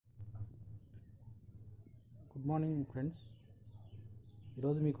Good morning friends.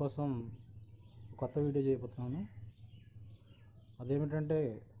 ఈరోజు మీకోసం కొత్త వీడియో చేయబోతున్నాను. అదేమిటంటే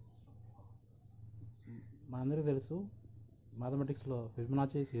మనందరికీ తెలుసు, మ్యాథమెటిక్స్లో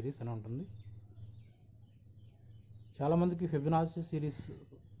ఫిబొనాచి సిరీస్ అని ఉంటుంది. చాలామందికి ఫిబొనాచి సిరీస్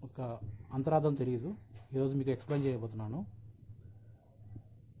ఒక అంతరార్థం తెలియదు. ఈరోజు మీకు ఎక్స్ప్లెయిన్ చేయబోతున్నాను.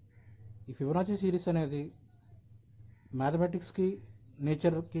 ఈ ఫిబొనాచి సిరీస్ అనేది మ్యాథమెటిక్స్కి,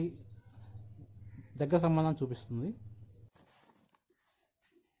 నేచర్కి దగ్గర సంబంధం చూపిస్తుంది.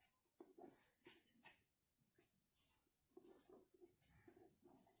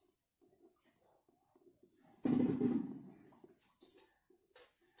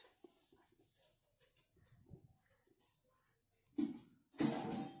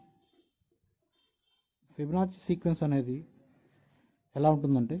 ఫిబొనాచి సీక్వెన్స్ అనేది ఎలా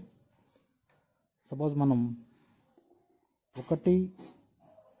ఉంటుందంటే, సపోజ్ మనం ఒకటి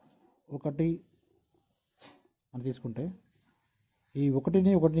అని తీసుకుంటే, ఈ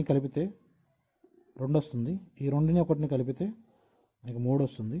ఒకటిని కలిపితే 2 వస్తుంది. ఈ 2ని కలిపితే మనకి 3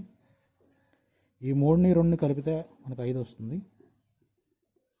 వస్తుంది. ఈ 3ని 2ని కలిపితే మనకు 5 వస్తుంది.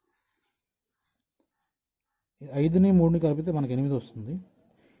 ఈ 5ని 3ని కలిపితే మనకి 8 వస్తుంది.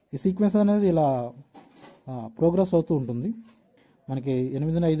 ఈ సీక్వెన్స్ అనేది ఇలా ప్రోగ్రెస్ అవుతూ ఉంటుంది. మనకి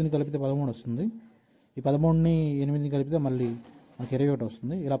 8ని 5ని కలిపితే 13 వస్తుంది. ఈ 13ని 8ని కలిపితే మళ్ళీ మనకి 21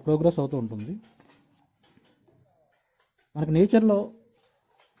 వస్తుంది. ఇలా ప్రోగ్రెస్ అవుతూ ఉంటుంది. మనకి నేచర్లో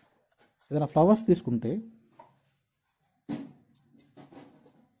ఏదైనా ఫ్లవర్స్ తీసుకుంటే,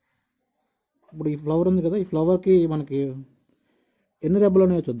 ఇప్పుడు ఈ ఫ్లవర్ ఉంది కదా, ఈ ఫ్లవర్కి మనకి ఎన్ని రెబ్బలు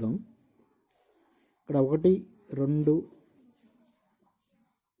ఉన్నాయో చూద్దాం. ఇక్కడ 1 2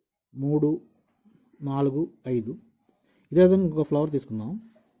 3 4 5. ఇదే విధంగా ఇంకొక ఫ్లవర్ తీసుకుందాం.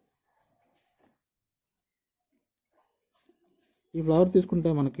 ఈ ఫ్లవర్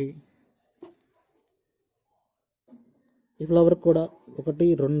తీసుకుంటే మనకి ఈ ఫ్లవర్ కూడా 1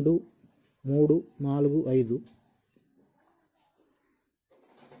 2 3 4 5.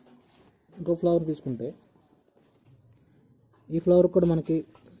 ఇంకో ఫ్లవర్ తీసుకుంటే ఈ ఫ్లవర్ కూడా మనకి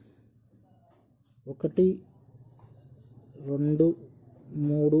 1 2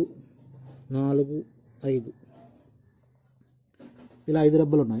 3 4 5. ఇలా 5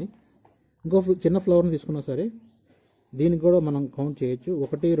 రెబ్బలు ఉన్నాయి. ఇంకో చిన్న ఫ్లవర్ని తీసుకున్నా సరే దీనికి కూడా మనం కౌంట్ చేయొచ్చు.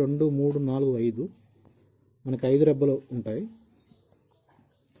 1 2 3 4 5 మనకి 5 రెబ్బలు ఉంటాయి.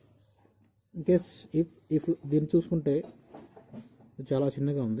 ఇన్కేస్ ఇఫ్ దీన్ని చూసుకుంటే చాలా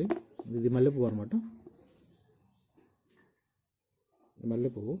చిన్నగా ఉంది. ఇది మల్లెపువ్వు అనమాట.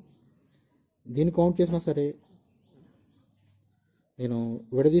 మల్లెపువ్వు దీన్ని కౌంట్ చేసినా సరే నేను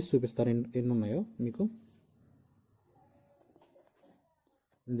విడదీసి చూపిస్తాను ఎన్ని ఉన్నాయో మీకు.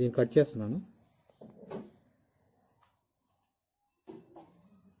 దీన్ని కట్ చేస్తున్నాను.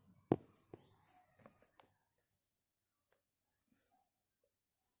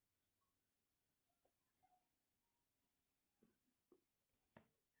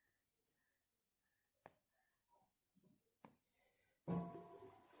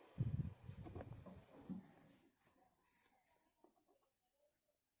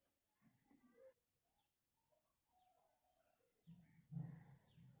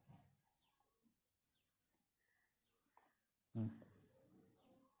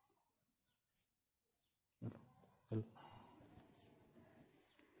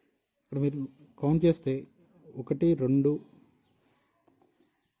 ఇక్కడ మీరు కౌంట్ చేస్తే 1 2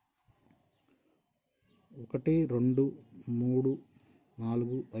 3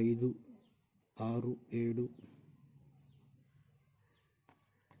 4 5 6 7.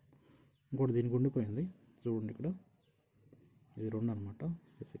 ఇంకోటి దీనికి ఉండిపోయింది చూడండి. ఇక్కడ ఇది 2 అనమాట.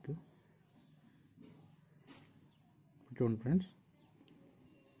 బేసిక్ చూడండి ఫ్రెండ్స్,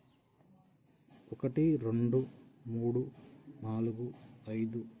 1 2 3 4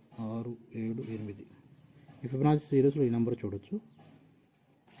 5 6 7 8. ఈ ఫిబొనాచి సిరీస్లో ఈ నెంబర్ చూడొచ్చు.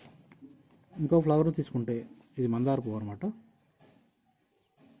 ఇంకో ఫ్లవర్ తీసుకుంటే ఇది మందార పువ్వు అనమాట.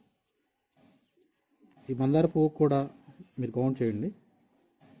 ఈ మందార పువ్వు కూడా మీరు కౌంట్ చేయండి.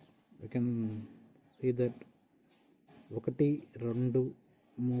 You can see that 1 2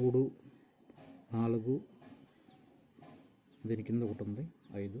 3 4. దీని కింద ఒకటి ఉంది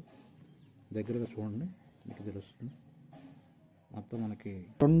 5. దగ్గరగా చూడండి, మీకు తెలుస్తుంది. మొత్తం మనకి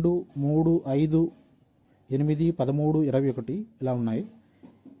 2 3 5 8 13 21 ఇలా ఉన్నాయి.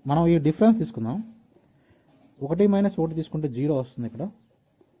 మనం ఈ డిఫరెన్స్ తీసుకుందాం. 1 - 1 తీసుకుంటే 0 వస్తుంది. ఇక్కడ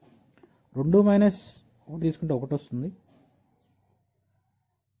 2 - 1 తీసుకుంటే 1 వస్తుంది.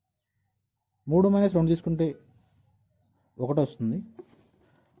 3 - 2 తీసుకుంటే 1 వస్తుంది.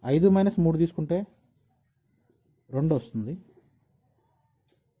 5 - 3 తీసుకుంటే 2 వస్తుంది.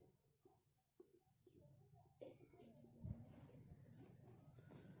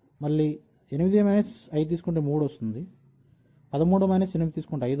 మళ్ళీ 8 మైనస్ 5 తీసుకుంటే 3 వస్తుంది. 13 మైనస్ 8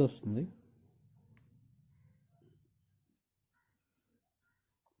 తీసుకుంటే 5 వస్తుంది.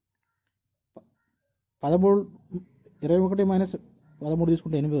 21 మైనస్ 13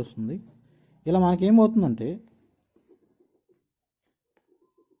 తీసుకుంటే 8 వస్తుంది. ఇలా మనకేమవుతుందంటే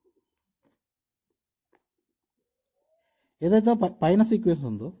ఏదైతే పైన సీక్వెన్స్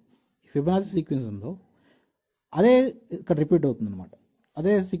ఉందో, ఫిబొనాచి సీక్వెన్స్ ఉందో, అదే ఇక్కడ రిపీట్ అవుతుంది అనమాట.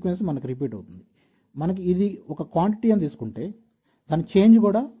 అదే సీక్వెన్స్ మనకు రిపీట్ అవుతుంది. మనకి ఇది ఒక క్వాంటిటీ అని తీసుకుంటే దాని చేంజ్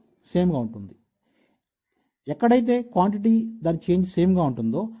కూడా సేమ్గా ఉంటుంది. ఎక్కడైతే క్వాంటిటీ దాని చేంజ్ సేమ్గా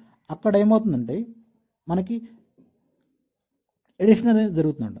ఉంటుందో అక్కడ ఏమవుతుందంటే మనకి ఎడిషన్ అనేది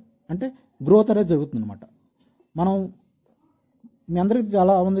జరుగుతుందంట, అంటే గ్రోత్ అనేది జరుగుతుంది అనమాట. మనం మీ అందరికీ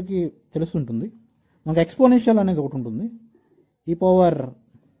చాలా మందికి తెలుస్తుంటుంది, మనకి ఎక్స్పోనెన్షియల్ అనేది ఒకటి ఉంటుంది. ఈ పవర్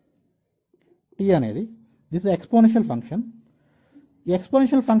టీ అనేది దిస్ ఎక్స్పోనెన్షియల్ ఫంక్షన్. ఈ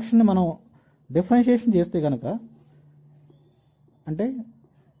ఎక్స్పోనెన్షియల్ ఫంక్షన్ని మనం డిఫరెన్షియేషన్ చేస్తే కనుక అంటే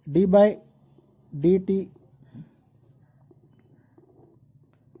డి బై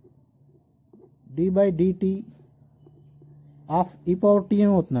డిటి ఆఫ్ ఈ పవర్ టీ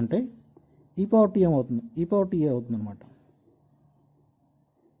ఏమవుతుందంటే ఈ పవర్ టీ అవుతుంది అనమాట.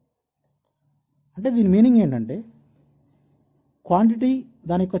 అంటే దీని మీనింగ్ ఏంటంటే క్వాంటిటీ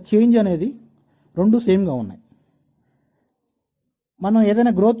దాని యొక్క చేంజ్ అనేది రెండు సేమ్గా ఉన్నాయి. మనం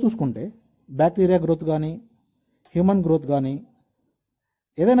ఏదైనా గ్రోత్ చూసుకుంటే బ్యాక్టీరియా గ్రోత్ కానీ హ్యూమన్ గ్రోత్ కానీ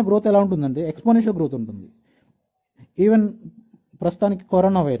ఏదైనా గ్రోత్ ఎలా ఉంటుందంటే ఎక్స్పోనెన్షియల్ గ్రోత్ ఉంటుంది. ఈవెన్ ప్రస్తుతానికి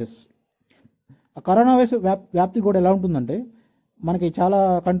కరోనా వైరస్ వ్యాప్తి కూడా ఎలా ఉంటుందంటే మనకి చాలా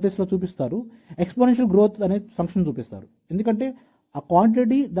కంట్రీస్లో చూపిస్తారు, ఎక్స్పోనెన్షియల్ గ్రోత్ అనే ఫంక్షన్ చూపిస్తారు. ఎందుకంటే ఆ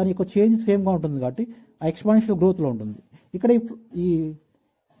క్వాంటిటీ దాని యొక్క చేంజ్ సేమ్గా ఉంటుంది కాబట్టి ఆ ఎక్స్పోనెన్షియల్ గ్రోత్లో ఉంటుంది. ఇక్కడ ఈ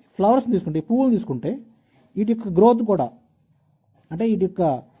ఫ్లవర్స్ తీసుకుంటే, ఈ పువ్వులు తీసుకుంటే వీటి యొక్క గ్రోత్ కూడా అంటే వీటి యొక్క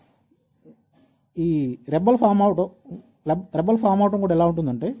ఈ రెబ్బల్ ఫామ్ అవటం కూడా ఎలా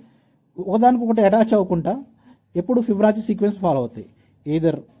ఉంటుందంటే ఒకదానికొకటి అటాచ్ అవ్వకుండా ఎప్పుడు ఫిబొనాచి సీక్వెన్స్ ఫాలో అవుతాయి.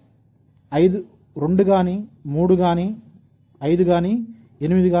 ఈదర్ 2 కానీ 3 కానీ 5 కానీ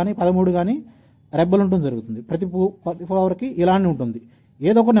 8 కానీ 13 కానీ రెబ్బలు ఉంటుంది జరుగుతుంది. ప్రతి ఫ్లవర్కి ఇలానే ఉంటుంది,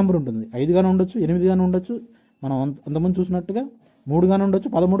 ఏదో ఒక నెంబర్ ఉంటుంది. 5 కానీ ఉండొచ్చు, 8 కానీ ఉండొచ్చు, మనం అంతకుముందు చూసినట్టుగా 3 కానీ ఉండొచ్చు,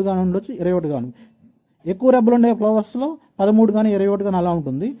 13 కానీ ఉండొచ్చు, 21 కానీ. ఎక్కువ రెబ్బలు ఉండే ఫ్లవర్స్లో 13 కానీ 21 కానీ అలా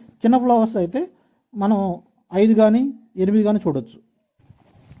ఉంటుంది. చిన్న ఫ్లవర్స్ అయితే మనం 5 కానీ 8 కానీ చూడొచ్చు.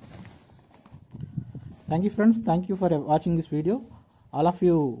 Thank you friends, thank you for watching this video. All of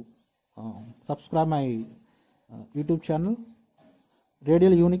you subscribe my YouTube channel,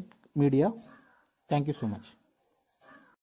 Radial Unique Media. Thank you so much.